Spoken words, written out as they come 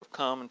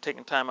come and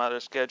taking time out of their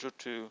schedule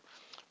to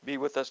be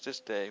with us this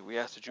day. We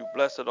ask that you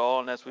bless it all,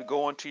 and as we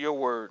go into your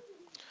word,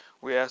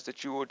 we ask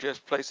that you will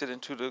just place it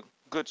into the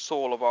good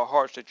soil of our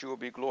hearts, that you will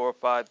be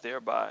glorified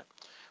thereby.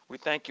 We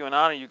thank you and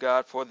honor you,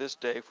 God, for this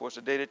day, for it's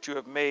a day that you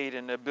have made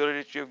and the ability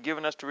that you have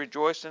given us to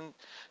rejoice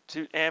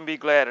and be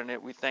glad in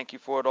it. We thank you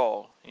for it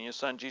all. In your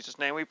Son, Jesus'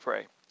 name we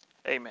pray.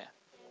 Amen.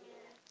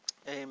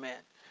 Amen.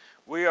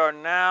 We are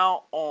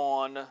now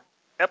on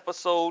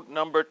episode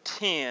number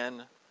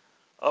 10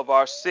 of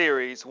our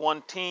series,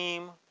 One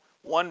Team,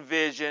 One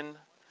Vision,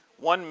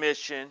 One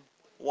Mission,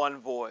 One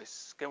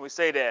Voice. Can we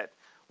say that?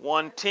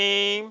 One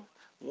team,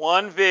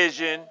 one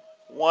vision,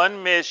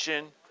 one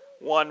mission,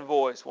 one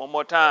voice. One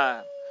more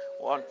time.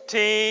 One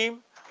team,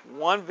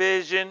 one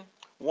vision,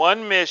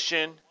 one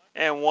mission,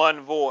 and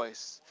one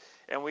voice.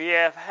 And we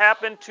have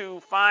happened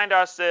to find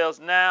ourselves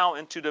now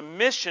into the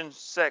mission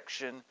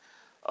section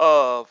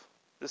of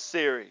the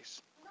series.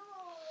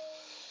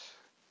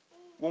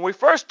 When we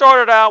first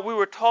started out, we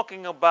were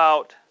talking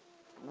about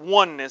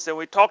oneness, and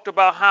we talked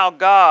about how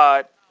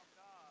God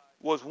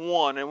was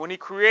one. And when he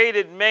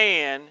created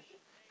man,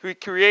 he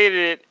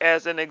created it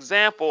as an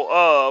example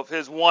of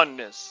his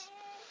oneness.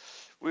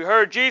 We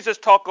heard Jesus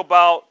talk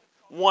about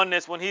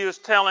oneness when he was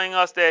telling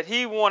us that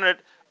he wanted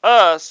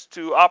us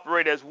to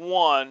operate as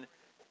one,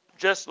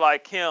 just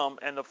like him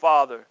and the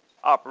Father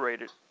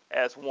operated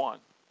as one.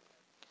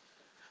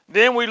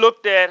 Then we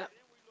looked at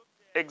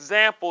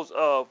examples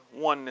of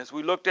oneness.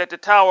 We looked at the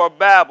Tower of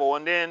Babel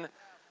and then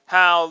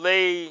how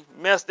they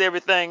messed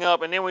everything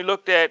up. And then we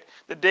looked at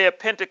the day of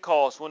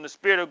Pentecost when the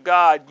Spirit of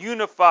God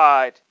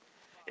unified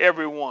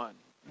everyone.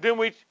 Then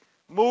we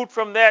moved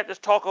from that to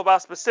talk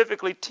about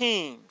specifically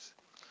teams.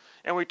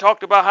 And we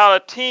talked about how a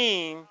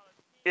team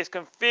is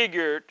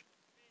configured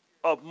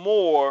of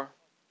more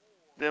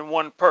than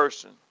one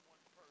person.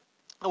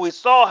 And we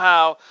saw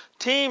how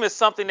team is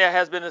something that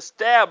has been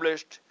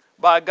established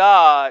by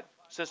God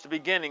since the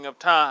beginning of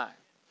time.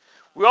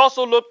 We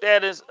also looked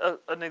at as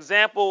an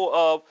example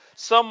of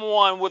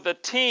someone with a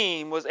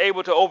team was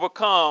able to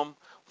overcome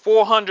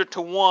 400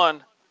 to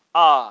 1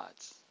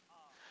 odds.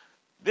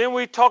 Then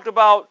we talked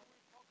about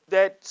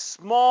that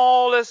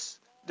smallest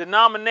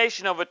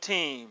denomination of a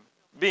team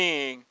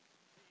being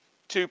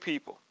 2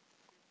 people.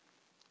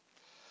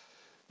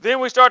 Then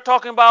we start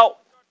talking about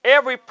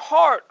every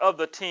part of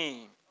the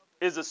team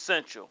is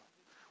essential.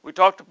 We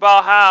talked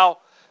about how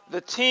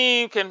the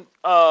team can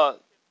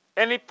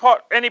any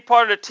part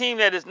of the team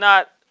that is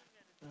not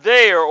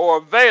there or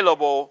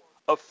available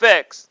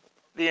affects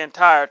the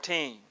entire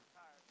team.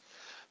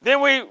 Then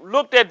we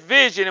looked at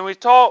vision, and we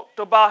talked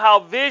about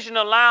how vision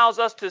allows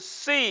us to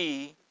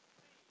see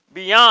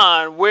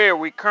beyond where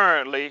we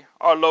currently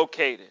are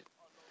located.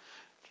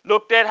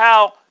 Looked at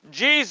how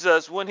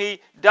Jesus, when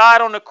he died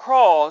on the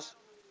cross,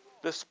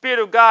 the Spirit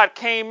of God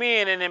came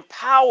in and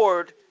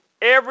empowered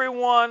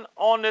everyone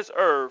on this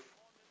earth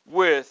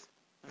with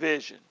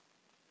vision.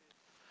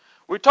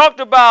 We talked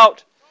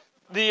about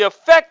the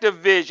effect of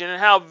vision and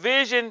how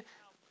vision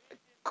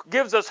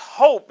gives us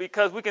hope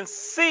because we can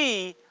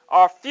see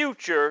our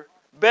future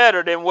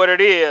better than what it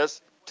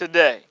is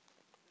today.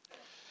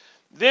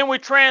 Then we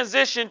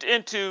transitioned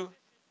into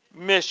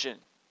mission.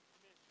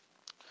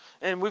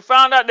 And we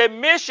found out that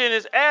mission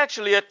is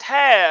actually a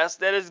task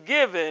that is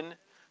given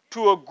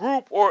to a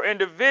group or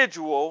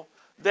individual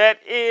that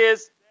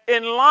is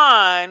in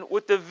line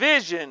with the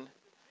vision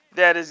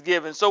that is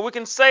given. So we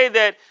can say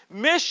that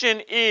mission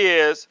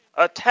is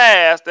a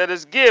task that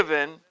is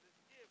given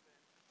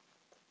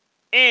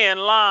in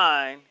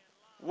line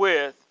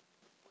with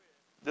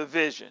the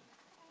vision.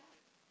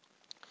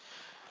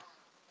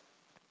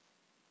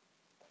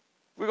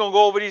 We're going to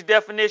go over these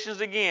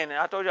definitions again.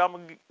 I told you I'm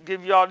going to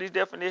give you all these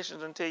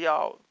definitions until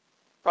y'all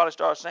probably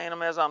start saying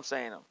them as I'm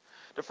saying them.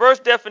 The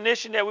first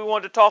definition that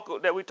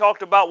we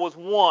talked about was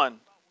one.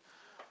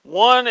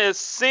 One is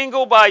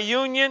single by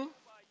union,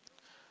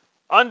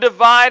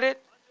 undivided,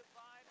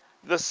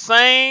 the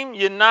same,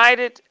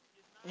 united,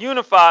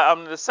 unified,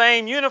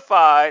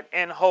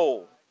 and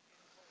whole.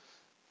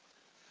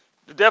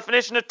 The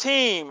definition of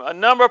team, a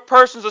number of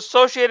persons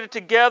associated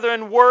together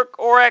in work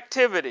or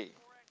activity.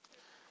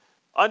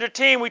 Under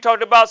team, we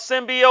talked about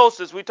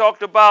symbiosis. We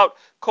talked about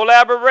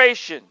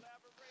collaboration.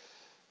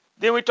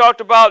 Then we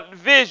talked about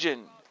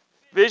vision.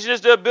 Vision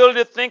is the ability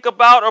to think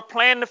about or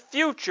plan the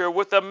future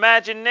with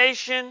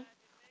imagination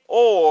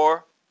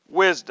or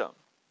wisdom.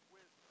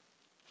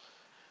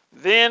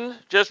 Then,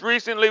 just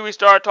recently, we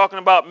started talking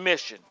about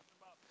mission.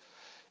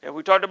 And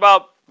we talked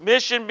about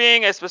mission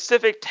being a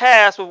specific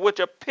task with which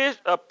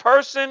a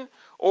person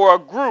or a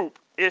group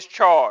is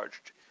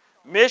charged.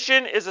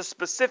 Mission is a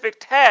specific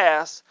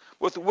task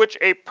with which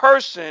a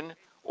person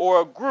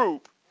or a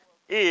group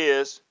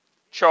is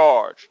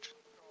charged.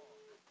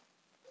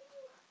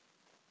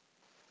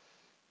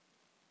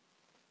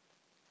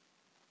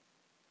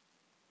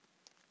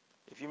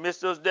 If you missed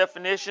those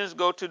definitions,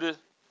 go to the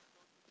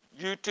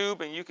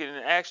YouTube and you can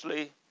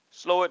actually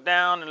slow it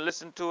down and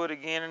listen to it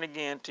again and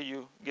again till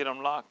you get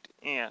them locked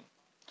in.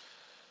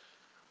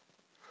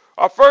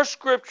 Our first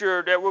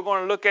scripture that we're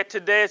going to look at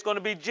today is going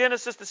to be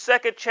Genesis, the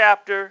second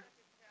chapter,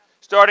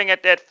 starting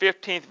at that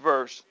 15th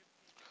verse.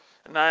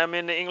 And I am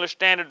in the English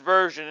Standard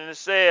Version, and it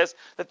says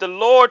that the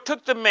Lord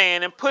took the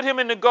man and put him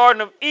in the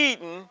Garden of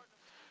Eden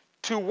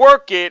to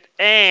work it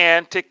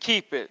and to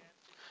keep it.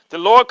 The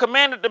Lord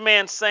commanded the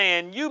man,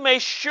 saying, You may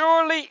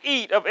surely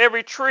eat of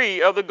every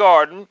tree of the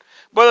garden,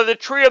 but of the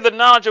tree of the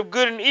knowledge of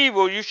good and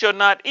evil you shall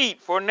not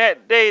eat, for in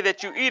that day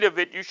that you eat of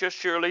it you shall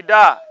surely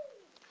die.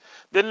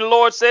 Then the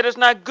Lord said, It is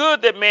not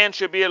good that man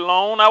should be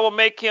alone. I will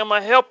make him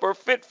a helper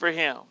fit for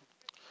him.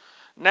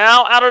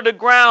 Now out of the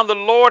ground the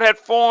Lord had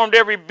formed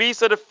every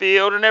beast of the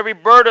field and every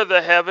bird of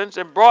the heavens,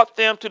 and brought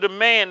them to the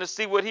man to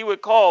see what he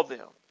would call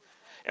them.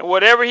 And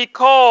whatever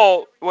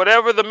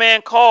the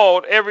man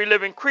called every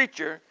living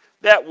creature,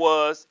 that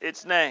was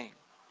its name.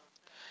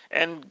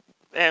 And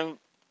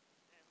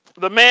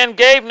the man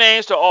gave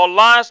names to all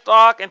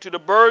livestock, and to the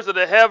birds of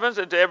the heavens,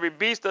 and to every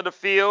beast of the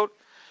field.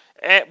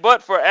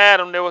 But for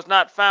Adam there was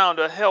not found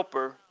a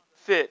helper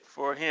fit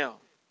for him.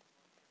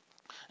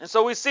 And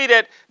so we see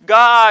that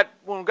God,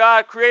 when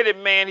God created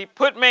man, he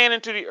put man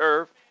into the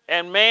earth,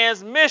 and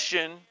man's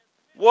mission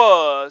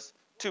was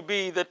to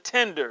be the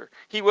tender.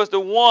 He was the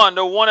one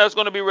that was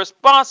going to be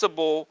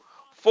responsible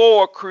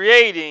for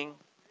creating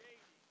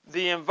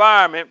the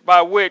environment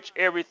by which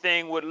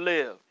everything would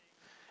live.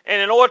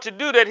 And in order to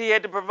do that, he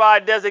had to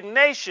provide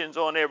designations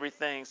on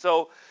everything.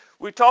 So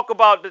we talk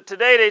about,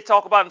 today they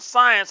talk about in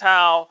science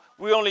how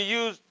we only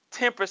use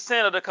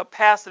 10% of the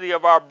capacity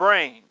of our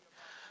brain.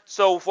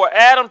 So for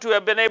Adam to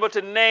have been able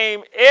to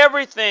name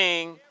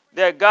everything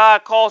that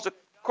God calls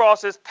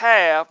across his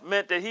path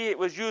meant that he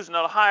was using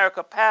a higher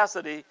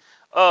capacity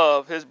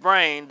of his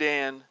brain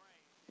than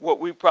what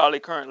we probably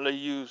currently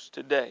use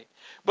today.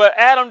 But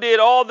Adam did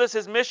all this.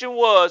 His mission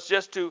was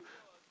just to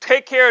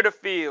take care of the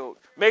field,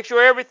 make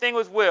sure everything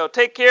was well,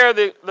 take care of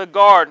the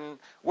garden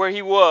where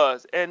he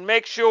was, and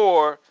make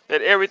sure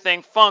that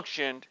everything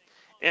functioned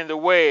in the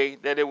way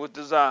that it was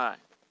designed.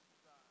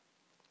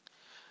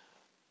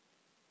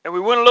 And we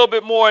went a little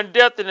bit more in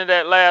depth into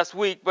that last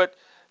week, but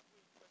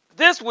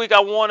this week I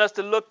want us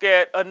to look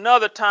at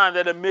another time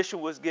that a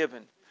mission was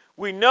given.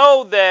 We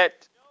know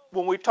that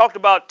when we talked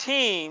about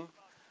team,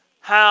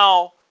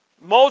 how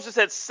Moses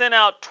had sent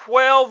out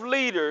 12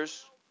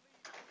 leaders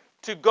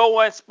to go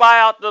and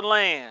spy out the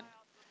land.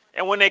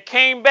 And when they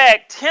came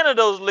back, 10 of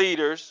those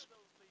leaders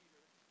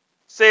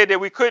said that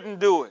we couldn't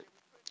do it.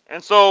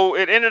 And so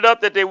it ended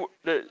up that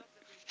the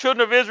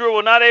children of Israel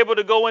were not able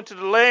to go into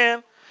the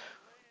land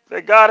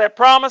that God had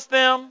promised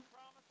them,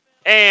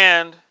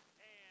 and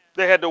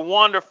they had to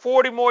wander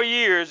 40 more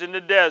years in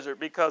the desert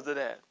because of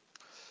that.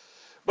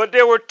 But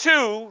there were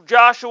two,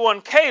 Joshua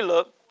and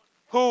Caleb,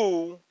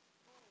 who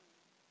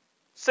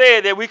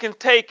said that we can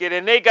take it,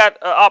 and they got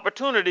an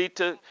opportunity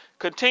to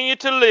continue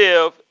to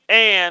live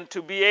and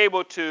to be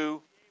able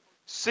to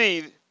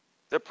see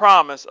the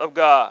promise of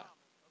God.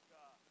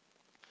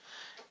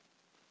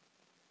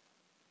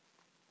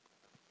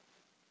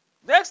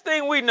 Next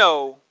thing we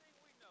know,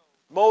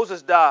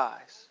 Moses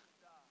dies.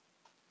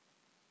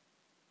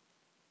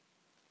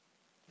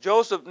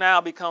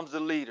 Joshua becomes the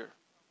leader.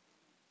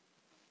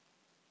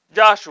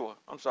 Joshua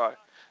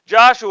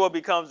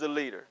becomes the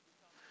leader.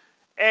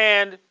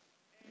 And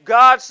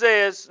God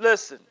says,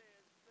 listen,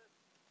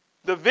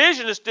 the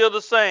vision is still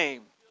the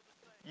same.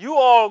 You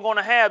all are going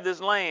to have this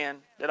land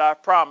that I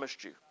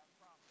promised you.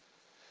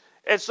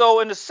 And so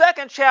in the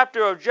second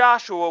chapter of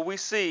Joshua, we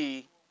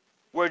see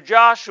where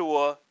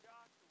Joshua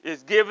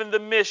is given the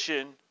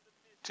mission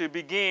to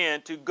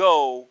begin to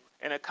go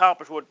and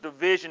accomplish what the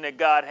vision that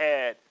God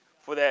had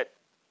for that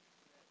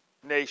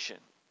nation.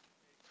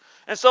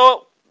 And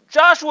so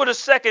Joshua, the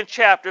second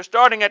chapter,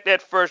 starting at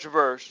that first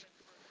verse,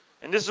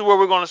 and this is where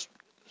we're going to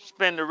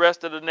spend the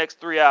rest of the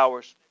next 3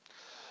 hours.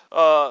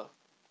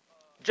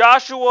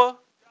 Joshua,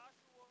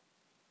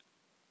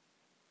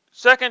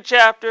 second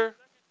chapter,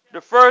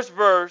 the first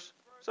verse.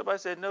 Somebody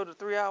said no to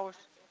 3 hours?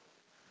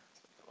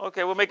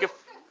 Okay, we'll make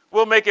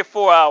it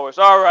 4 hours.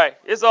 All right,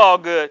 it's all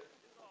good.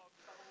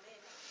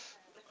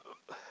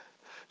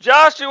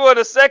 Joshua,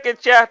 the second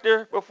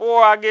chapter,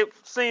 before I get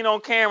seen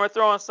on camera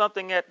throwing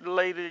something at the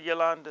lady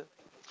Yolanda.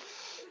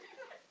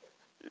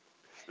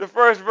 The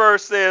first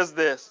verse says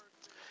this.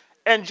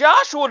 And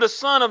Joshua the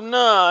son of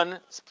Nun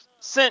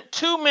sent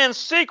 2 men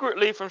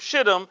secretly from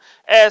Shittim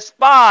as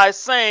spies,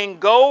 saying,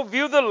 Go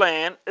view the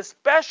land,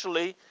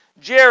 especially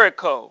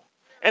Jericho.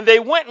 And they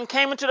went and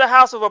came into the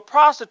house of a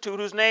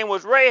prostitute whose name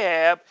was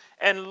Rahab,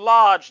 and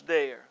lodged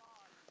there.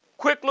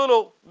 Quick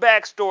little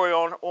backstory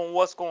on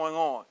what's going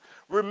on.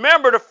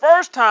 Remember, the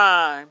first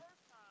time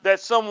that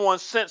someone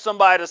sent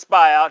somebody to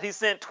spy out, he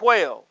sent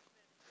 12.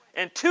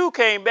 And 2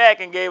 came back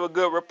and gave a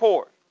good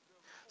report.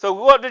 So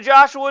what did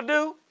Joshua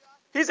do?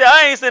 He said,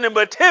 I ain't sending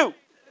but 2.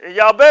 And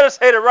y'all better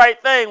say the right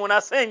thing when I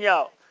send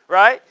y'all,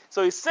 right?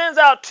 So he sends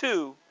out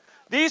 2.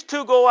 These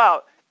 2 go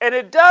out. And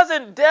it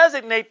doesn't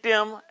designate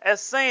them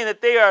as saying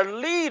that they are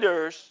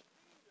leaders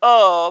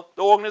of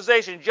the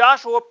organization.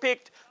 Joshua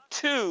picked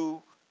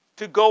 2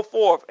 to go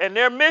forth. And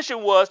their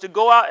mission was to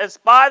go out and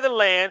spy the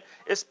land,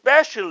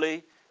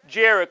 especially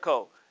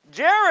Jericho.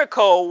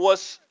 Jericho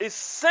was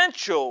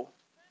essential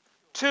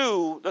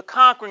to the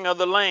conquering of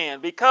the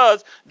land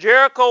because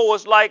Jericho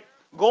was like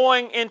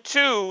going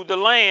into the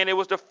land. It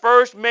was the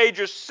first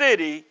major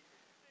city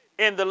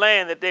in the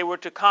land that they were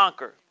to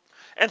conquer.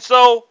 And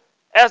so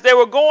as they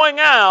were going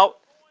out,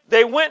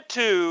 they went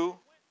to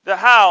the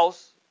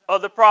house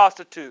of the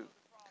prostitute.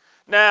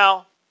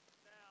 Now,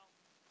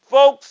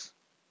 folks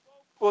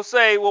will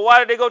say, well, why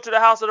did they go to the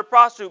house of the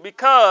prostitute?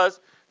 Because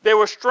there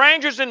were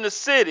strangers in the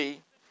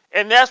city,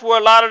 and that's where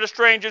a lot of the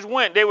strangers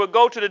went. They would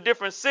go to the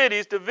different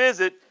cities to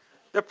visit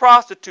the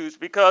prostitutes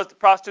because the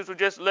prostitutes would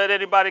just let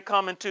anybody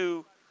come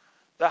into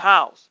the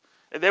house.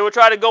 If they would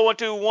try to go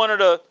into one of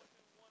the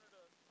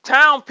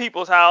town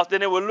people's house,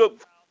 then it would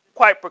look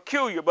quite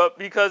peculiar. But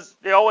because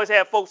they always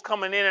had folks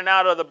coming in and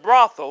out of the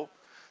brothel,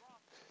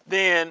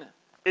 then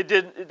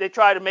they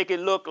tried to make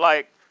it look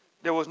like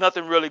there was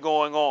nothing really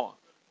going on.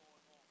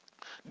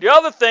 The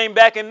other thing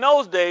back in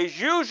those days,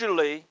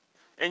 usually,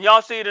 and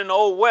y'all see it in the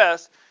Old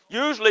West,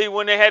 usually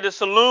when they had the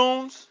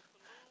saloons,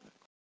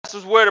 this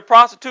is where the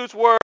prostitutes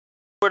were,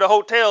 where the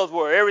hotels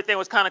were. Everything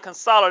was kind of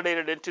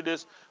consolidated into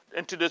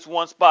this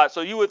one spot.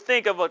 So you would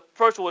think if a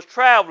person was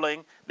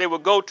traveling, they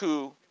would go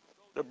to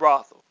the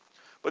brothel.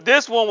 But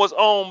this one was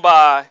owned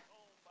by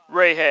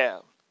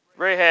Rahab.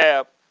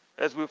 Rahab,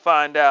 as we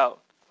find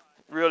out,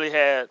 really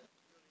had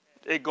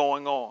it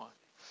going on.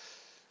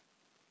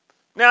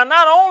 Now,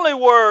 not only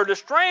were the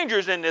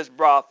strangers in this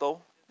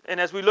brothel, and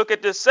as we look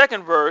at this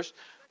second verse,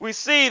 we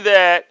see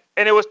that,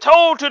 and it was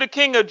told to the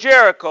king of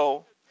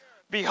Jericho,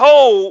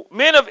 behold,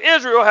 men of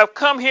Israel have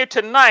come here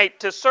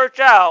tonight to search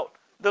out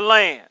the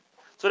land.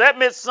 So that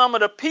meant some of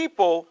the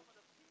people,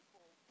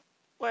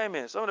 wait a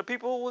minute, some of the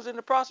people who was in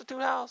the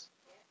prostitute house?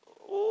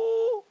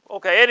 Ooh,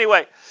 okay,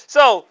 anyway.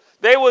 So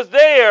they was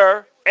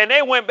there, and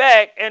they went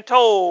back and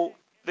told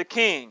the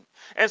king.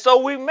 And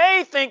so we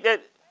may think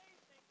that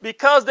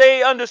because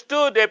they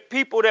understood that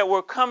people that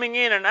were coming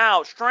in and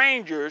out,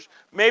 strangers,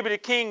 maybe the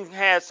king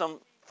had some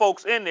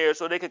folks in there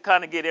so they could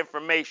kind of get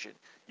information.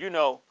 You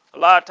know, a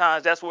lot of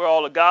times that's where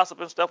all the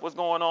gossip and stuff was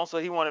going on, so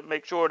he wanted to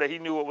make sure that he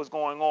knew what was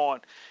going on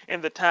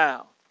in the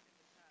town.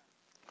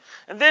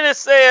 And then it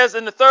says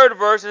in the third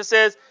verse, it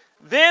says,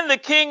 then the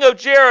king of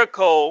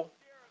Jericho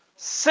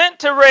sent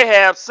to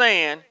Rahab,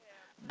 saying,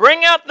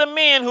 bring out the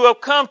men who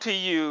have come to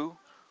you,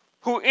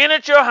 who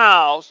entered your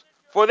house,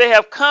 for they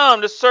have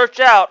come to search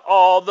out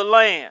all the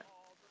land.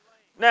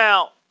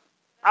 Now,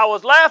 I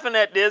was laughing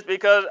at this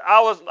because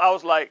I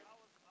was like,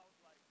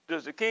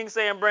 does the king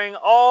saying bring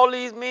all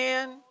these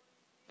men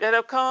that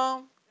have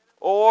come?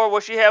 Or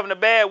was she having a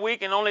bad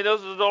week and only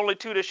those were the only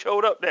two that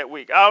showed up that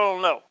week? I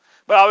don't know.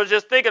 But I was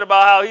just thinking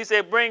about how he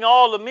said bring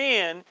all the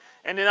men,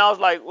 and then I was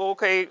like, well,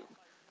 okay,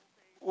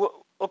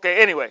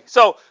 anyway.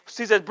 So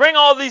she says bring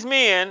all these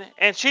men,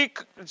 and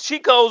she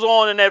goes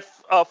on in that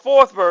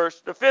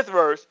fifth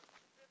verse,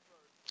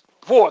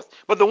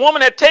 but the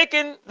woman had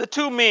taken the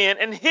two men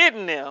and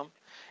hidden them,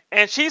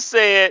 and she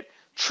said,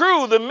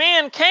 true, the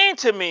men came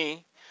to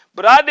me,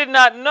 but I did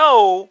not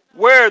know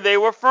where they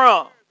were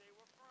from.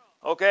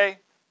 Okay?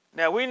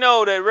 Now we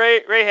know that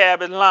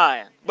Rahab is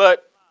lying,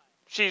 but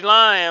she's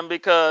lying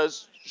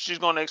because she's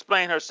going to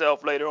explain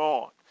herself later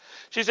on.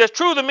 She says,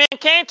 true, the men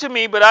came to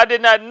me, but I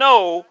did not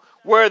know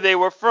where they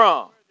were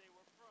from.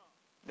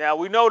 Now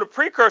we know the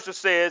precursor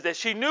says that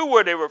she knew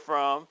where they were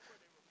from,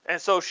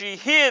 and so she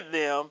hid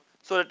them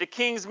so that the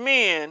king's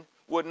men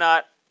would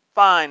not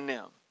find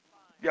them.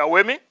 Y'all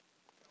with me?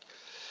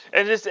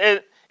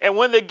 And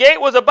when the gate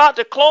was about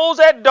to close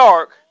at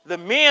dark, the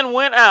men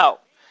went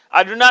out.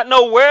 I do not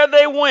know where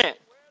they went.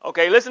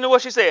 Okay, listen to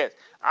what she says.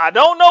 I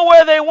don't know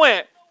where they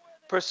went.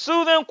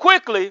 Pursue them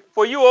quickly,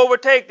 for you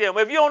overtake them.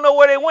 If you don't know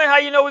where they went, how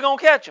you know we're going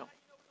to catch them?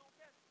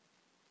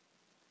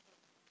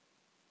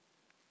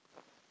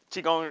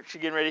 She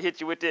getting ready to hit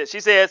you with this.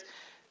 She says,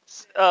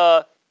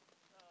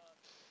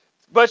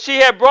 but she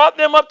had brought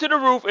them up to the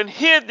roof and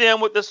hid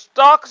them with the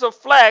stalks of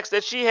flax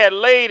that she had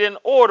laid in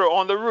order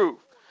on the roof.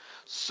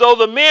 So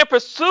the men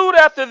pursued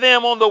after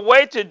them on the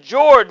way to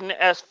Jordan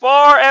as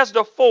far as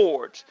the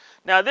fords.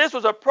 Now this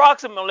was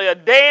approximately a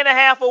day and a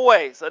half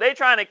away. So they're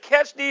trying to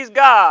catch these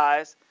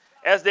guys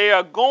as they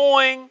are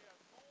going,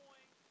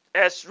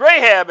 as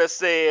Rahab has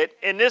said,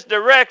 in this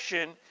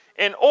direction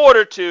in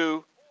order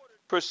to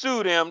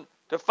pursue them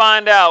to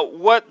find out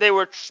what they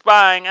were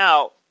spying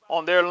out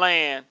on their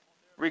land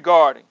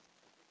regarding.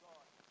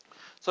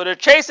 So they're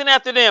chasing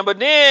after them, but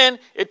then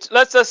it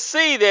lets us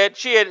see that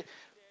she had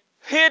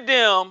hid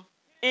them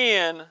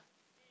in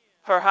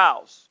her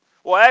house.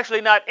 Well,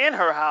 actually not in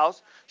her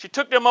house. She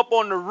took them up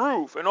on the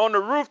roof, and on the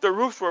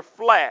roofs were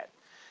flat.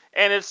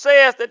 And it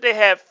says that they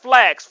had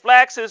flax.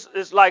 Flax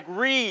is like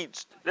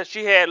reeds that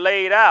she had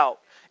laid out.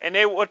 And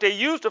what they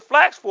used the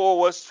flax for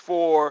was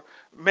for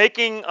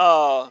making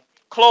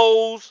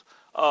clothes.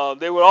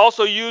 They would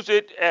also use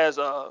it as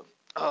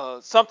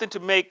something to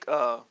make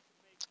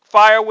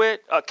fire with,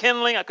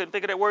 kindling. I couldn't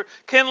think of that word.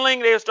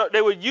 Kindling.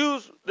 They would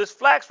use this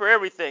flax for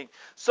everything.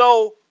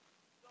 So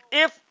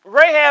if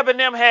Rahab and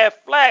them had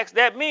flax,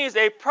 that means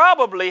they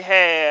probably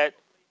had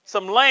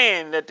some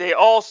land that they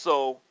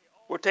also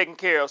were taking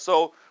care of.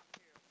 So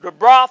the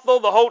brothel,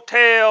 the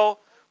hotel,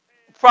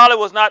 probably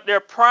was not their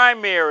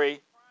primary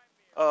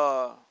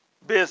uh,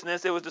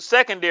 business. It was the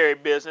secondary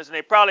business, and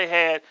they probably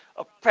had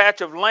a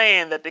patch of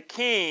land that the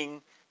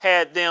king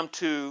had them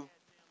to,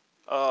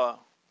 uh,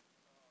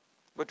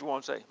 what you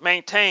want to say,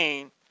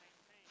 maintain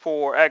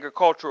for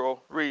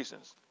agricultural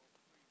reasons.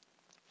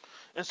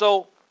 And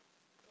so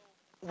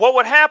what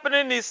would happen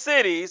in these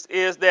cities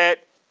is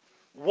that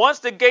once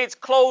the gates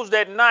closed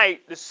at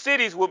night, the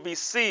cities would be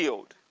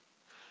sealed.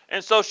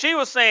 And so she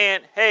was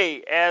saying,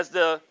 hey, as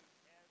the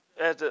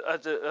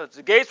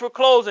gates were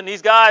closed and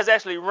these guys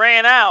actually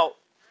ran out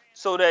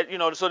so that,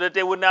 so that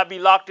they would not be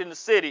locked in the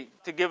city,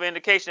 to give an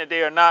indication that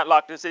they are not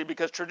locked in the city,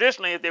 because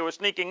traditionally if they were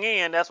sneaking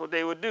in, that's what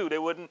they would do. They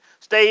wouldn't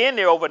stay in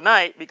there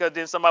overnight because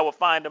then somebody would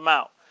find them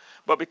out.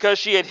 But because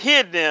she had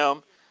hid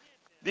them,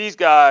 these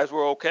guys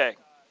were okay.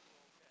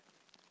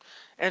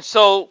 And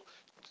so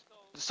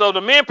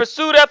the men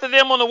pursued after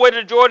them on the way to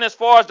the Jordan as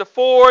far as the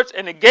fords,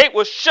 and the gate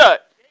was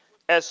shut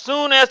as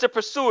soon as the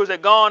pursuers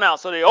had gone out.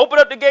 So they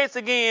opened up the gates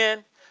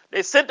again.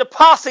 They sent the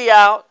posse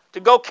out to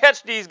go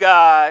catch these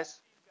guys,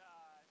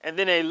 and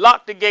then they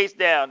locked the gates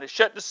down. They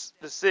shut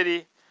the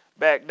city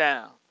back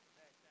down.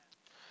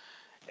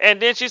 And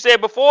then she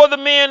said, before the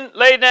men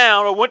lay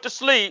down or went to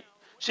sleep,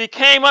 she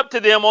came up to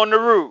them on the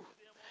roof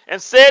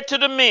and said to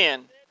the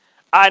men,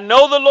 I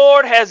know the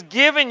Lord has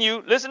given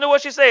you, listen to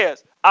what she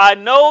says, I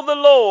know the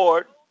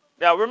Lord,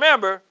 now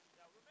remember,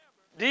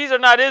 these are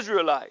not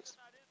Israelites.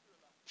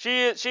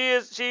 She's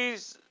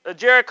a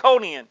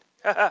Jericonian.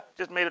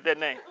 Just made up that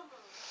name.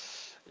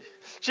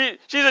 She's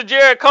a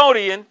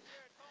Jericonian.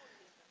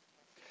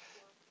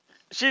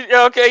 She's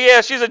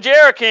a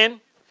Jerican.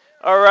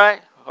 All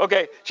right.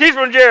 Okay. She's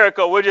from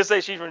Jericho. We'll just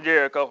say she's from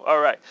Jericho. All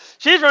right.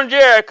 She's from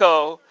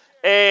Jericho,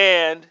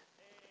 and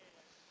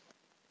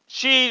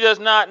she does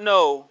not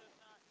know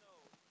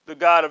the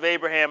God of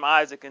Abraham,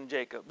 Isaac, and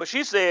Jacob. But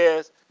she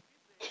says,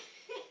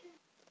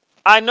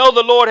 I know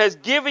the Lord has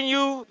given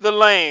you the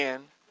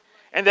land,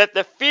 and that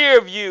the fear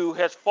of you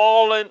has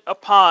fallen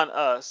upon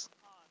us,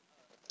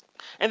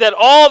 and that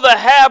all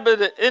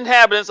the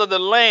inhabitants of the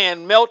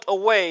land melt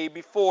away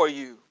before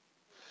you.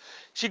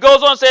 She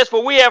goes on and says,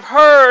 for we have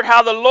heard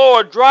how the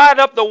Lord dried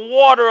up the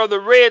water of the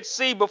Red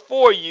Sea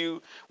before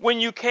you when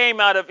you came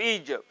out of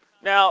Egypt.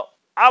 Now,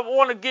 I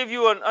want to give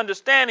you an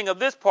understanding of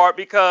this part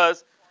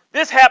because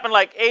this happened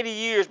like 80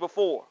 years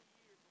before.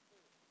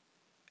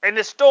 And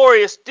this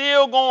story is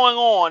still going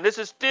on. This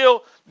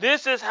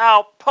is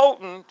how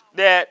potent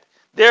that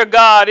their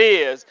God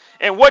is.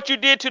 And what you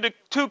did to the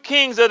two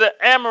kings of the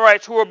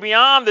Amorites who were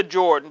beyond the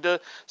Jordan, the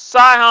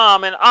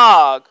Sihon and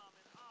Og,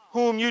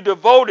 whom you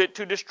devoted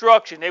to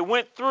destruction. They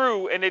went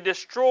through and they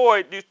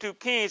destroyed these two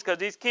kings, because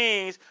these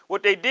kings,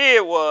 what they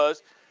did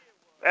was,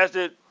 as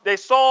they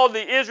saw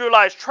the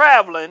Israelites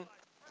traveling,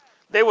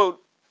 they would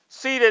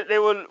see that they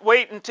would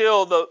wait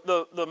until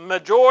the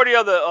majority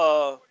of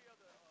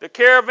the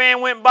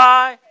caravan went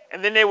by,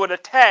 and then they would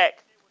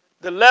attack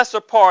the lesser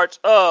parts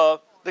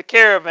of the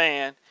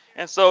caravan.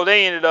 And so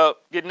they ended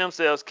up getting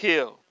themselves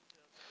killed.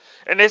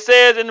 And it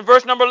says in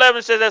verse number 11,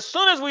 it says, as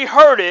soon as we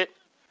heard it,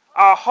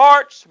 our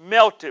hearts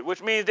melted,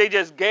 which means they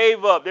just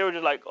gave up. They were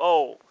just like,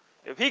 oh,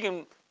 if he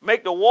can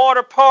make the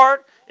water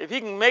part, if he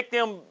can make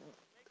them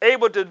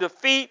able to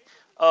defeat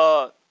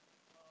the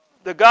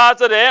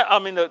gods of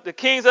the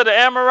kings of the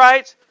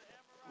Amorites,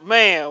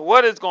 man,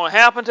 what is going to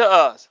happen to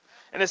us?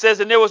 And it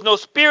says, and there was no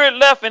spirit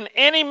left in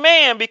any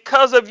man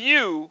because of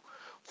you,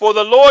 for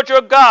the Lord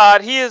your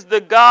God, he is the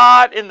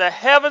God in the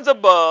heavens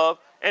above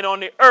and on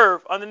the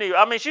earth underneath.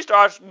 I mean, she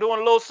starts doing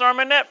a little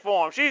sermonette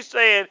for him. She's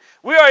saying,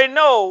 we already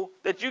know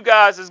that you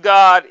guys'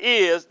 God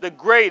is the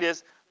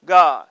greatest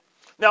God.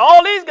 Now,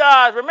 all these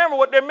guys, remember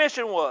what their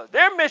mission was.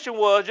 Their mission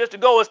was just to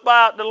go and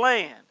spy out the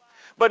land.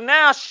 But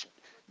now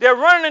they're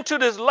running into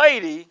this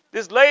lady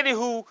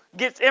who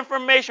gets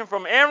information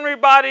from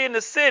everybody in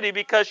the city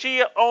because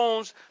she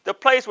owns the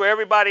place where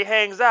everybody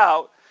hangs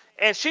out.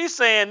 And she's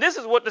saying, this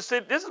is what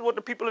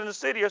the people in the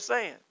city are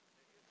saying.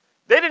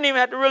 They didn't even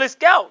have to really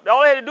scout.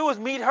 All they had to do was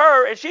meet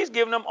her, and she's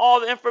giving them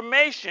all the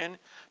information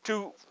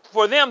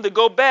for them to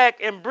go back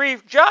and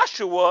brief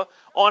Joshua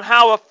on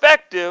how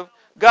effective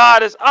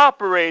God is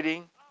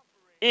operating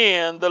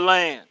in the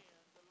land.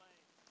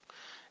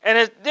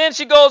 And then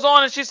she goes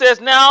on and she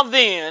says, now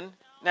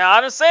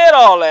I done said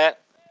all that.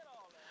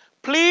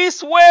 Please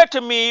swear to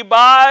me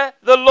by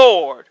the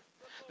Lord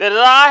that as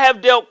I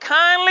have dealt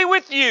kindly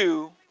with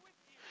you,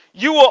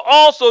 you will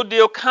also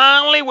deal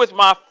kindly with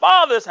my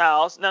father's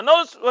house. Now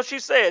notice what she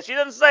says. She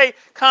doesn't say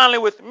kindly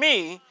with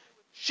me.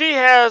 She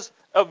has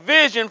a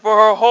vision for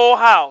her whole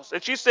house.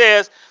 And she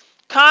says,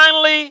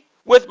 kindly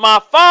with my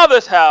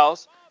father's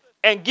house,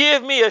 and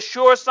give me a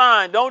sure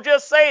sign. Don't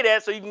just say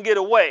that so you can get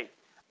away.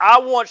 I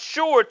want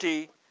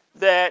surety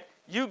that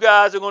you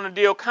guys are going to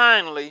deal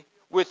kindly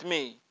with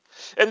me.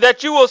 And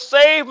that you will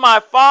save my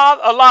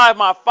father,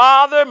 my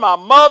father, my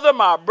mother,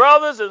 my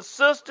brothers and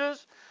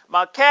sisters,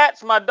 my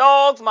cats, my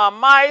dogs, my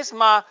mice,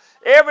 my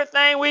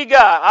everything we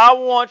got. I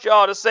want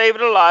y'all to save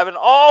it alive and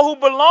all who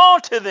belong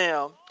to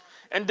them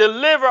and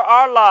deliver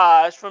our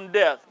lives from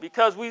death,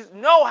 because we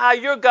know how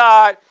your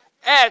God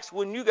acts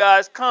when you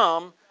guys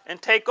come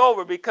and take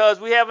over, because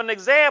we have an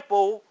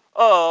example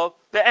of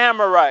the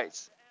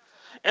Amorites.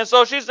 And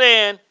so she's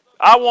saying,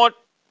 I want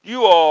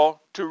you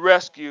all to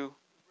rescue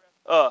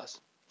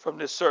us from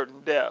this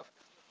certain death.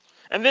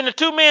 And then the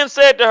two men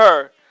said to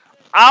her,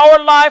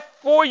 our life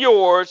for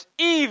yours,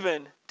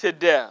 even to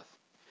death.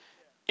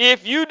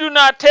 If you do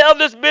not tell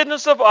this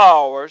business of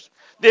ours,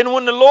 then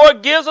when the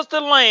Lord gives us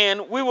the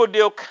land, we will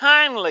deal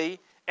kindly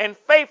and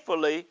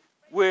faithfully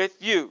with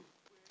you.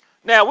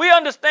 Now, we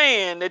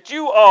understand that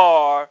you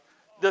are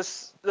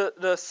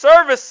the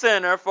service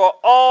center for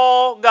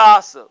all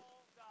gossip.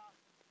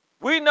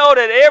 We know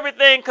that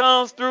everything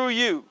comes through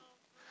you.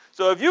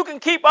 So if you can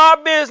keep our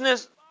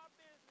business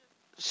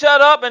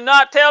shut up and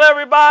not tell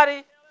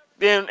everybody,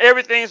 then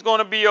everything's going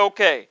to be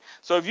okay.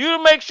 So if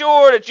you make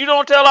sure that you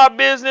don't tell our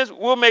business,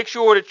 we'll make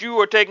sure that you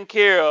are taken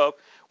care of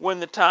when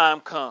the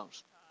time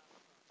comes.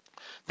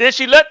 Then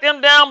she let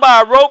them down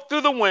by a rope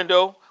through the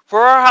window, for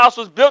her house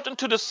was built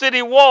into the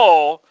city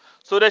wall,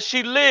 so that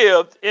she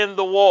lived in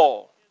the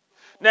wall.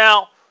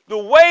 Now, the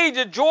way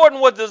that Jordan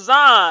was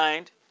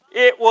designed,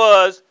 it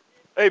was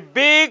a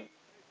big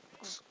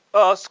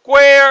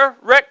square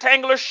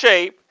rectangular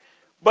shape,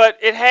 but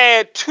it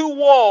had two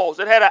walls.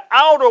 It had an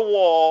outer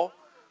wall,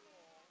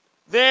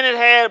 then it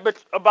had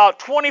about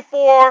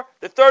 24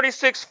 to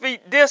 36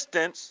 feet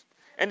distance,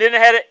 and then it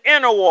had an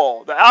inner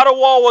wall. The outer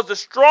wall was the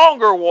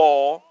stronger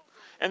wall,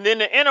 and then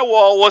the inner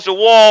wall was a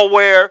wall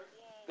where,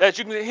 as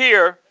you can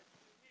hear,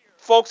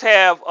 folks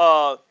have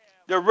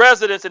their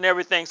residence and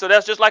everything. So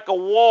that's just like a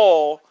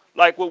wall,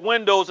 like with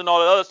windows and all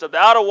the other stuff. The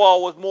outer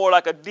wall was more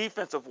like a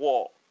defensive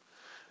wall.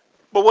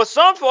 But what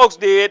some folks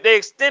did, they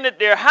extended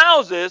their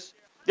houses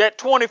that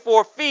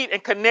 24 feet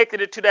and connected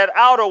it to that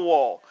outer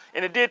wall.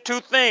 And it did two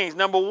things.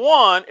 Number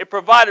one, it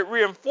provided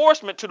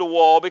reinforcement to the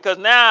wall, because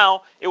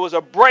now it was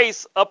a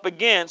brace up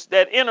against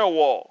that inner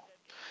wall.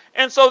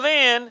 And so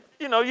then,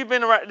 you know, you've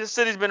been around, this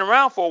city's been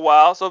around for a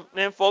while, so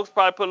then folks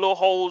probably put little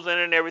holes in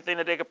it and everything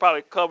that they could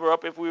probably cover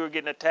up if we were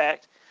getting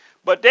attacked.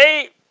 But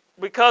they,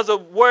 because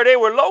of where they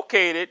were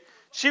located,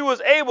 she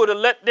was able to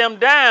let them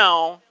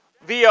down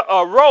via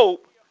a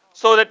rope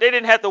so that they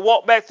didn't have to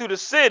walk back through the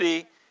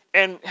city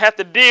and have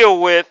to deal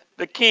with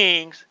the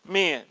king's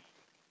men.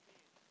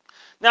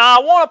 Now,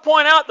 I want to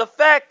point out the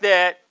fact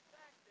that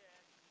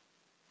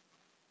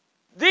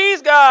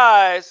these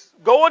guys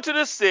go into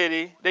the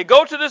city, they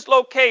go to this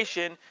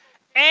location,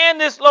 and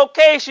this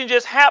location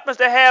just happens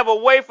to have a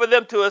way for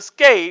them to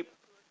escape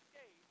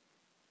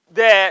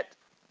that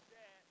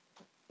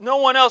no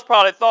one else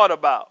probably thought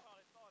about.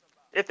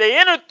 If they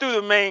entered through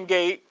the main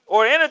gate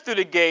or entered through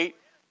the gate,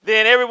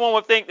 then everyone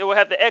would think they would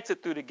have to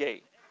exit through the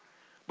gate.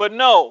 But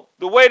no,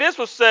 the way this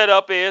was set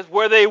up is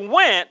where they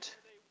went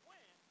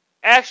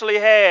actually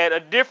had a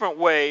different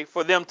way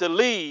for them to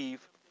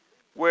leave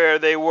where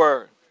they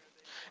were.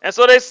 And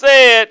so they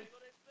said,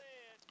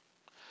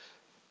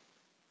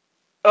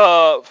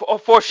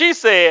 for she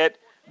said,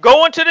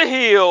 go into the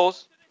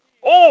hills,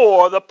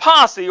 or the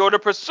posse or the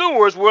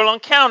pursuers will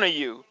encounter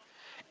you,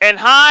 and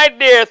hide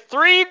there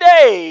 3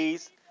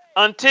 days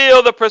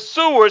until the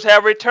pursuers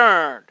have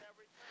returned.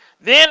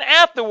 Then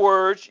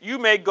afterwards, you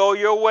may go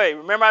your way.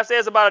 Remember, I said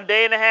it's about a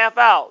day and a half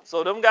out.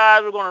 So them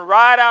guys were going to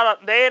ride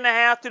out a day and a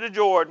half to the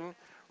Jordan,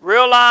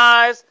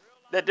 realize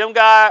that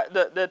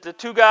the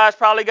two guys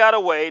probably got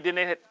away, then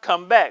they had to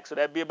come back. So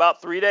that'd be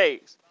about 3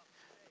 days.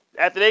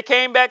 After they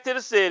came back to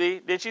the city,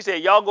 then she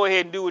said, y'all go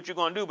ahead and do what you're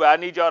going to do, but I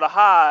need y'all to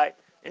hide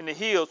in the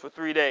hills for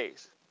 3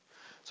 days.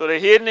 So they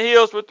hid in the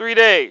hills for 3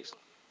 days.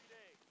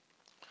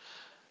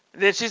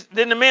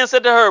 Then the men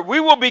said to her, we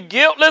will be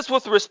guiltless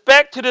with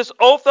respect to this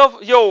oath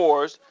of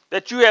yours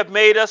that you have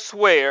made us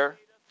swear.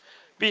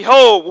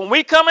 Behold, when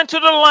we come into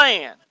the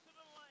land,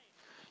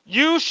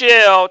 you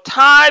shall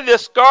tie the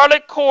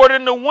scarlet cord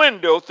in the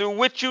window through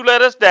which you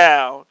let us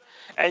down,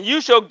 and you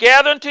shall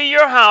gather into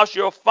your house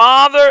your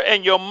father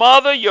and your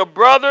mother, your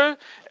brother,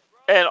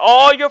 and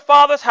all your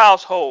father's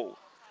household.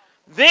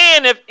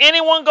 Then if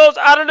anyone goes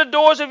out of the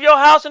doors of your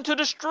house into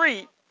the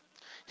street,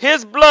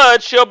 his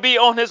blood shall be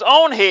on his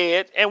own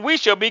head, and we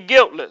shall be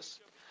guiltless.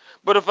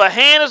 But if a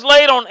hand is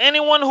laid on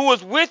anyone who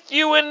is with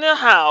you in the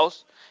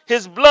house,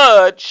 his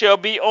blood shall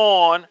be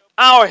on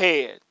our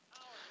head.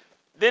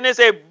 Then they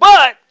say,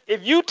 but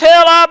if you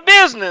tell our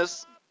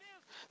business,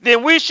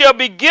 then we shall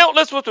be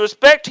guiltless with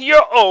respect to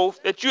your oath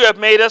that you have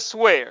made us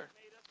swear.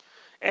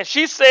 And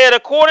she said,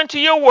 according to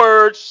your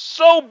words,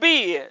 so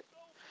be it.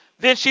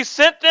 Then she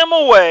sent them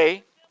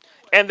away,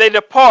 and they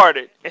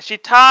departed, and she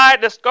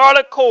tied the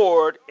scarlet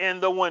cord in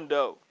the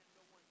window.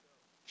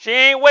 She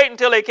ain't waiting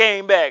until they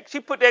came back. She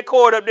put that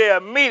cord up there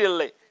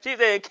immediately. She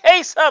said, in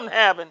case something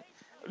happened,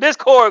 this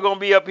cord going to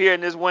be up here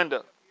in this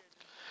window.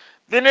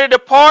 Then they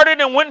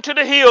departed and went into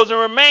the hills and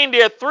remained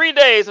there 3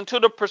 days until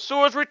the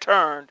pursuers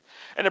returned.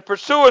 And the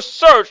pursuers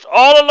searched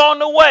all along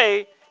the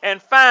way and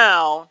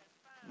found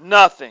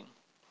nothing.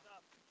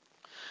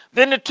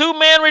 Then the two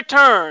men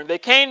returned. They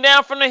came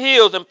down from the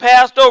hills and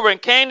passed over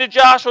and came to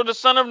Joshua the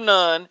son of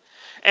Nun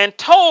and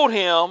told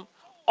him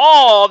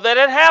all that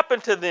had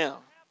happened to them.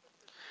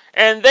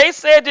 And they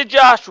said to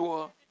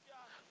Joshua,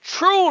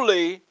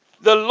 truly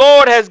the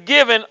Lord has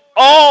given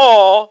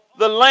all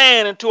the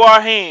land into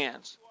our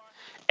hands.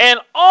 And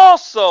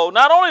also,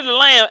 not only the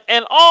land,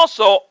 and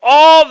also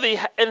all the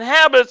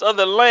inhabitants of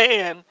the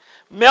land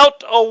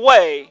melt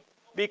away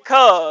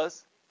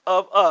because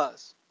of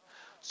us.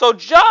 So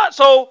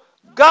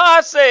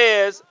God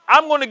says,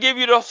 I'm going to give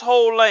you this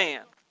whole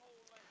land.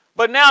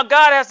 But now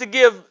God has to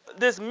give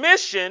this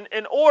mission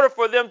in order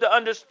for them to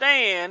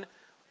understand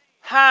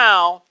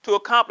how to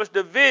accomplish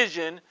the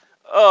vision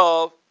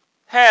of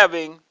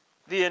having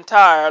the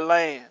entire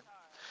land.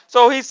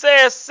 So he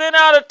says, send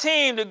out a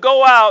team to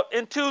go out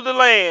into the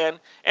land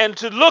and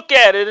to look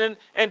at it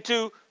and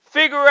to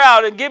figure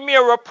out and give me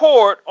a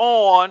report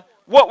on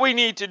what we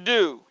need to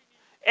do.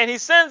 And he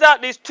sends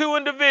out these two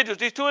individuals.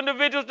 These two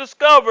individuals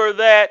discover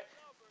that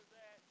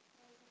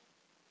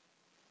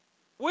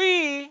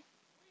we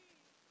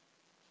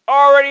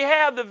already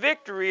have the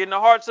victory in the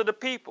hearts of the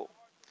people.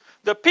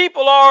 The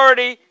people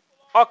already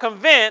are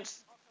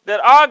convinced that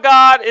our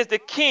God is the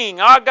King.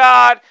 Our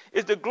God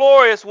is the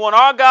glorious one.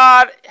 Our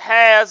God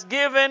has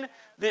given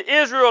the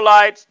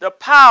Israelites the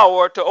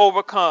power to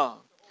overcome.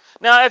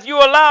 Now, if you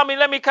allow me,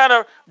 let me kind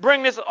of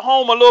bring this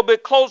home a little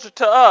bit closer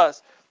to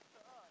us.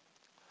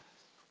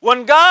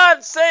 When God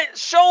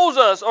shows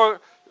us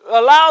or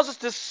allows us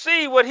to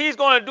see what he's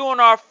going to do in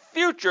our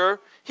future,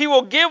 he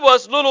will give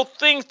us little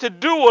things to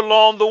do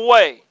along the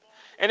way.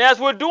 And as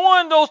we're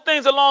doing those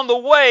things along the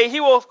way,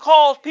 he will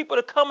cause people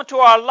to come into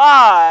our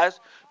lives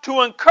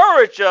to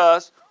encourage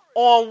us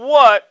on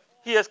what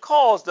he has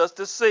caused us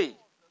to see.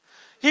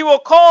 He will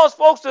cause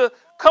folks to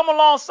come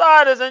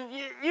alongside us, and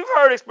you've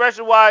heard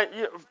expressions why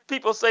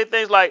people say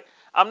things like,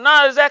 I'm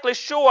not exactly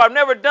sure, I've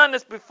never done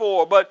this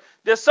before, but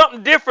there's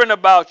something different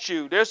about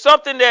you. There's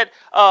something that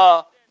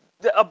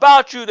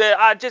about you that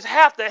I just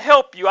have to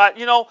help you. I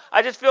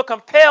just feel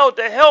compelled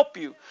to help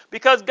you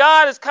because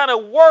God is kind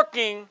of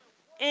working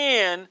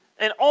in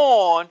and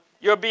on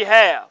your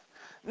behalf.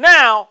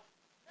 Now,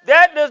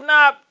 that does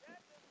not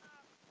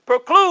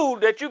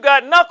preclude that you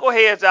got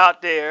knuckleheads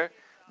out there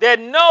that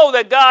know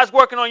that God's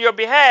working on your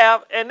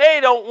behalf and they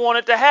don't want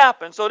it to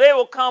happen. So they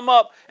will come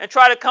up and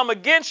try to come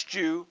against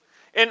you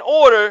in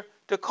order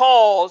to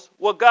cause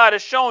what God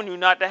has shown you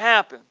not to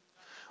happen.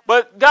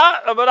 But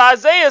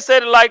Isaiah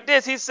said it like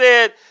this. He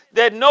said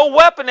that no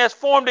weapon that's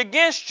formed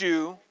against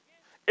you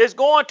is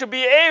going to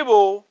be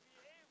able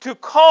to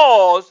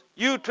cause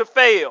you to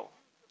fail.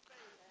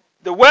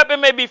 The weapon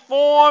may be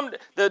formed,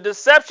 the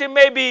deception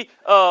may be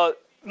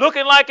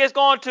looking like it's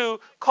going to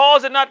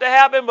cause it not to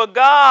happen, but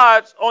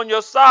God's on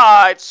your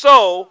side,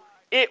 so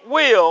it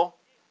will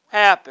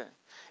happen.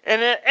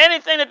 And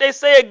anything that they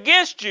say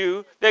against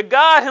you, that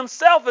God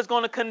himself is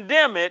going to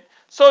condemn it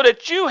so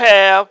that you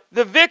have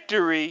the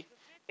victory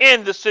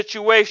in the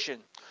situation.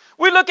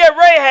 We look at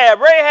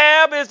Rahab.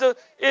 Rahab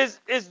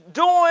is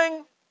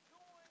doing,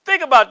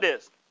 think about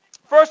this.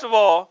 First of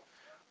all,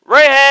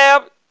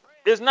 Rahab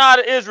is not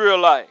an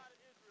Israelite.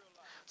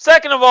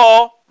 Second of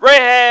all,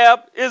 Rahab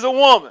is a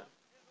woman.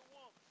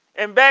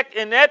 And back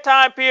in that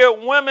time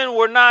period, women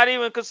were not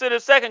even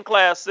considered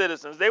second-class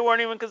citizens. They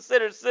weren't even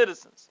considered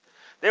citizens.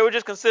 They were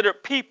just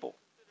considered people.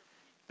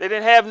 They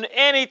didn't have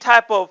any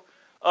type of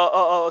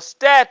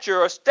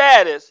stature or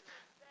status.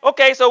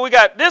 Okay, so we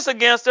got this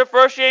against her.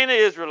 First, she ain't an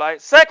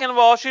Israelite. Second of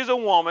all, she's a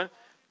woman.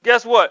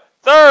 Guess what?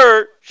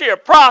 Third, she a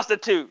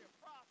prostitute.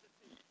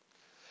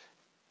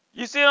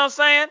 You see what I'm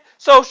saying?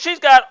 So she's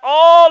got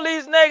all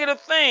these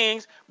negative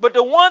things, but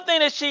the one thing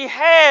that she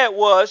had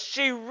was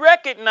she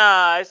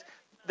recognized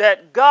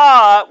that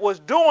God was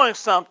doing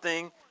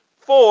something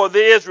for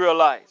the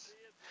Israelites.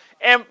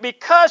 And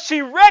because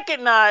she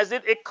recognized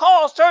it, it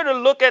caused her to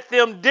look at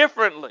them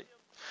differently.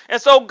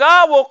 And so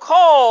God will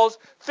cause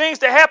things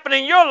to happen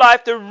in your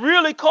life to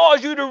really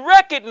cause you to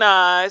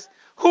recognize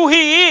who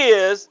he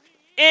is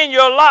in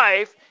your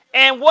life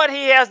and what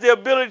he has the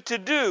ability to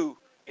do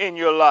in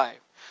your life.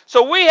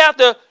 So we have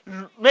to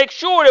make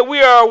sure that we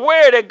are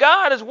aware that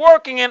God is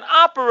working and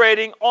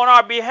operating on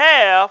our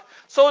behalf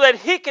so that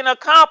he can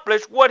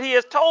accomplish what he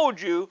has told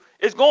you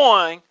he is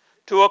going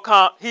to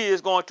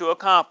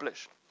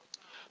accomplish.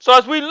 So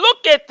as we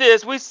look at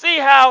this, we see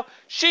how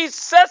she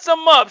sets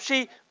them up.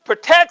 She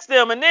protects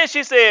them, and then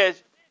she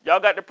says,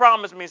 y'all got to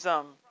promise me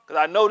something, because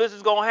I know this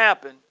is going to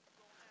happen,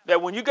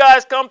 that when you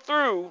guys come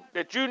through,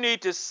 that you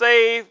need to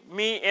save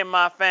me and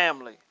my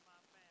family.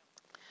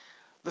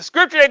 The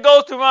scripture that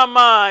goes through my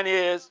mind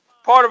is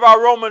part of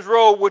our Romans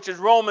road, which is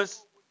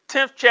Romans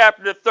 10th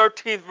chapter, the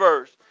 13th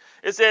verse.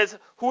 It says,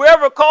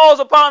 whoever calls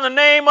upon the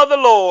name of the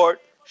Lord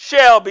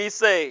shall be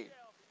saved.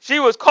 She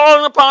was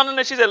calling upon him,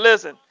 and she said,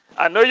 listen,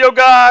 I know your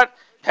God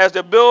has the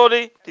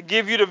ability to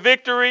give you the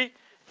victory,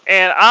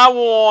 and I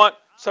want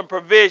some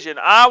provision.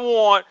 I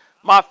want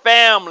my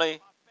family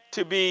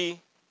to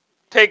be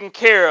taken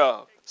care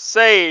of,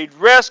 saved,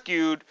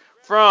 rescued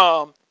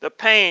from the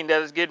pain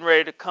that is getting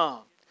ready to come.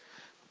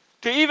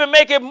 To even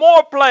make it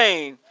more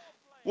plain,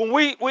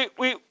 when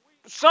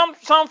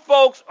some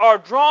folks are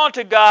drawn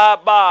to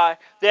God by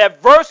the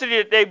adversity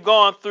that they've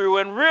gone through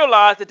and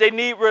realize that they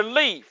need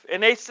relief.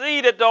 And they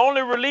see that the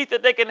only relief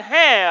that they can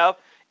have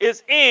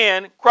is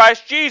in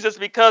Christ Jesus,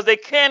 because they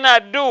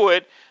cannot do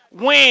it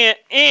when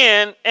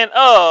in and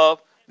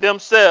of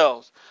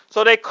themselves.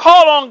 So they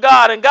call on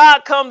God, and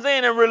God comes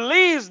in and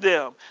relieves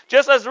them.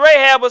 Just as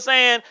Rahab was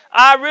saying,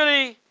 I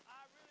really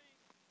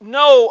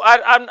know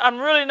I'm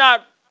really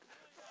not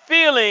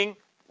feeling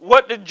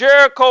what the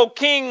Jericho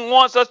king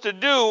wants us to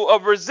do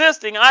of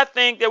resisting. I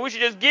think that we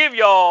should just give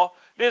y'all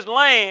this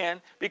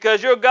land,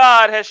 because your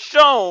God has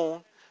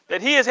shown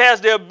that he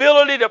has the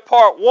ability to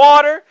part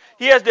water.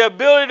 He has the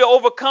ability to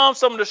overcome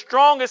some of the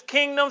strongest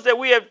kingdoms that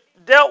we have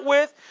dealt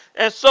with.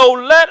 And so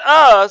let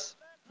us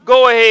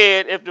go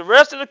ahead. If the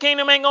rest of the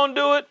kingdom ain't going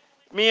to do it,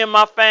 me and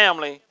my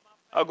family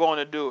are going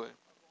to do it.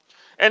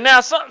 And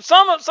now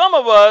some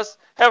of us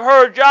have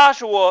heard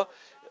Joshua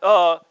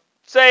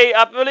say,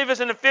 I believe it's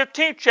in the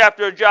 15th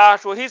chapter of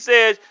Joshua, he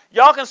says,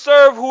 y'all can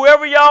serve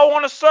whoever y'all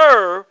want to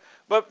serve,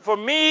 but for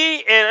me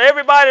and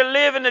everybody that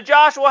live in the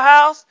Joshua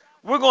house,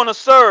 we're going to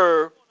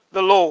serve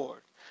the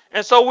Lord.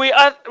 And so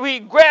we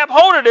grab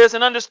hold of this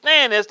and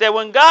understand this, that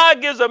when God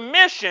gives a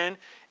mission,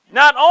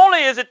 not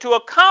only is it to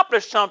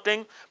accomplish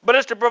something, but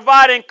it's to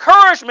provide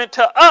encouragement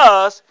to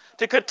us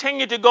to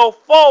continue to go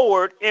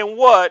forward in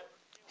what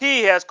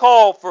he has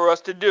called for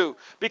us to do.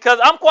 Because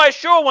I'm quite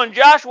sure when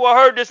Joshua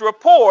heard this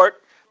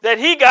report that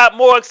he got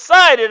more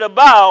excited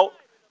about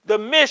the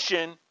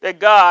mission that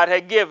God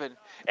had given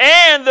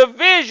and the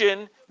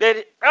vision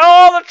that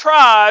all the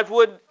tribes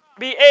would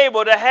be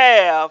able to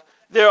have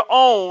their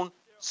own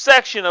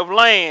section of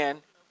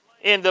land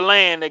in the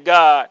land that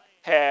God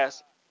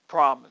has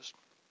promised.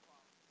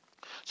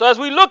 So as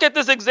we look at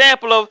this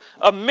example of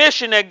a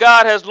mission that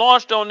God has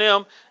launched on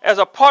them as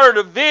a part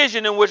of the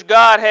vision in which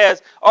God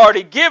has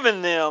already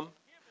given them,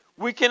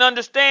 we can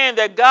understand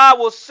that God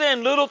will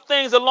send little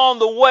things along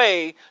the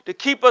way to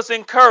keep us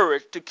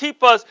encouraged, to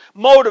keep us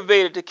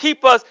motivated, to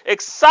keep us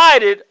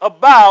excited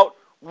about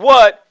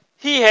what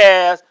he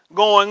has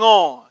going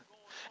on.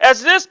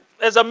 As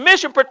a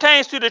mission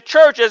pertains to the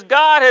church, as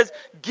God has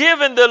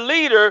given the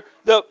leader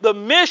the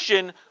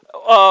mission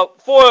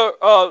for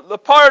the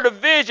part of the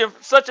vision,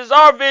 such as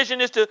our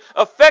vision is to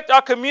affect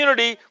our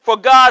community for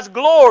God's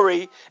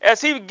glory,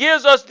 as he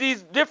gives us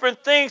these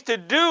different things to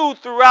do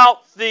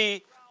throughout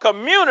the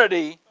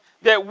community,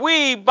 that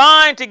we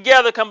bind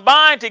together,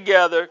 combine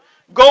together,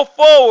 go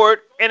forward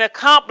and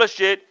accomplish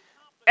it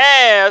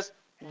as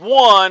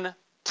one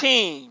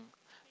team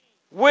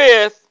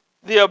with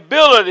the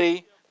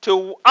ability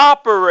to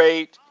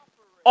operate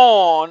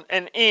on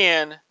and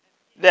in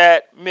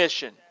that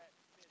mission.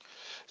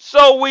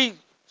 So we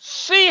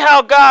see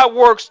how God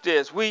works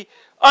this. We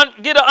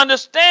get an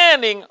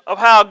understanding of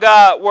how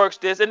God works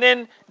this. And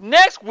then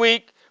next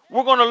week,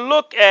 we're going to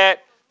look at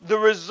the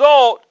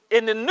result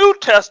in the New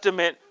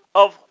Testament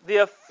of the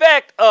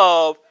effect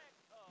of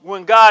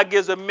when God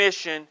gives a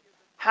mission,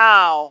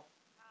 how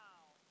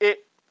it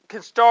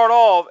can start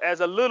off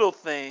as a little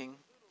thing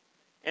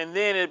and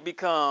then it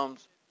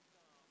becomes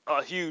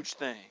a huge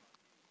thing.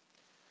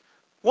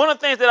 One of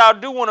the things that I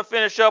do want to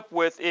finish up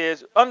with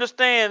is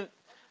understand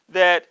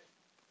that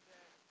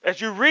as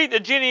you read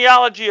the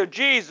genealogy of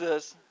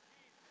Jesus,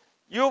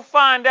 you'll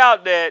find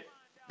out that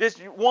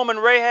this woman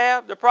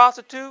Rahab, the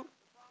prostitute,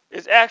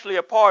 is actually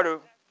a part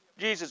of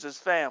Jesus'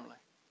 family.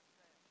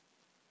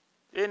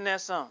 Isn't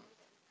that something?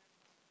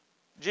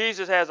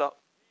 Jesus has a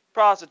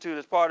prostitute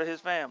as part of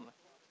his family.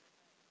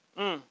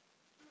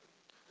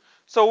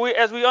 So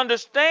as we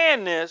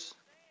understand this,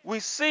 we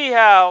see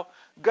how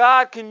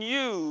God can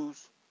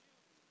use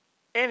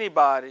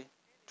anybody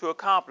to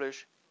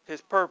accomplish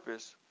his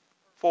purpose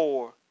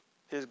for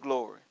his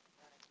glory.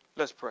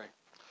 Let's pray.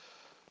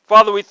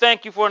 Father, we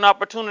thank you for an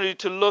opportunity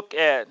to look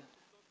at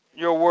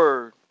your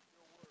word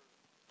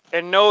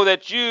and know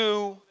that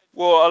you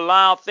will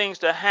allow things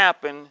to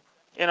happen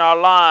in our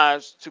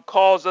lives to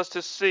cause us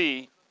to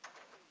see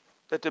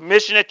that the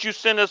mission that you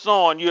sent us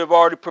on, you have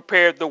already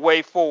prepared the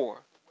way for.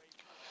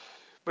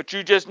 But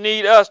you just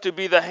need us to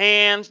be the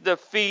hands, the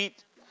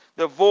feet,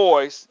 the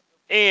voice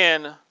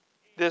in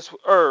this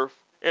earth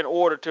in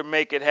order to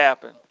make it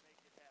happen.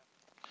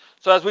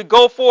 So as we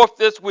go forth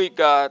this week,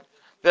 God,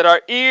 that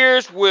our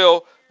ears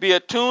will be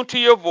attuned to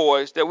your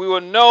voice, that we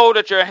will know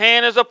that your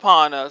hand is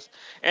upon us,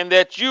 and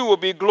that you will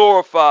be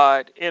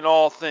glorified in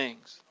all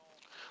things.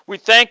 We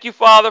thank you,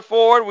 Father,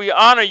 for it. We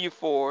honor you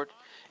for it.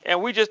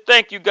 And we just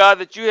thank you, God,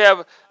 that you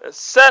have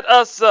set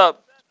us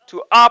up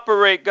to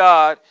operate,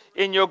 God,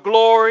 in your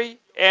glory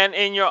and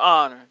in your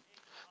honor.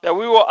 That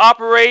we will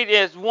operate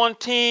as one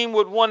team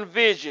with one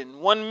vision,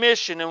 one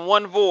mission, and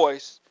one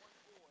voice.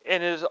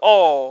 And it is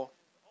all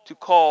to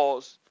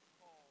cause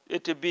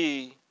it to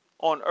be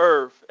on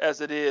earth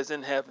as it is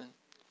in heaven.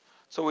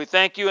 So we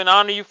thank you and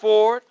honor you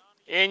for it.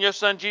 In your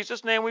Son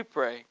Jesus' name we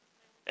pray.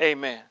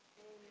 Amen.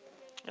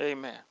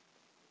 Amen.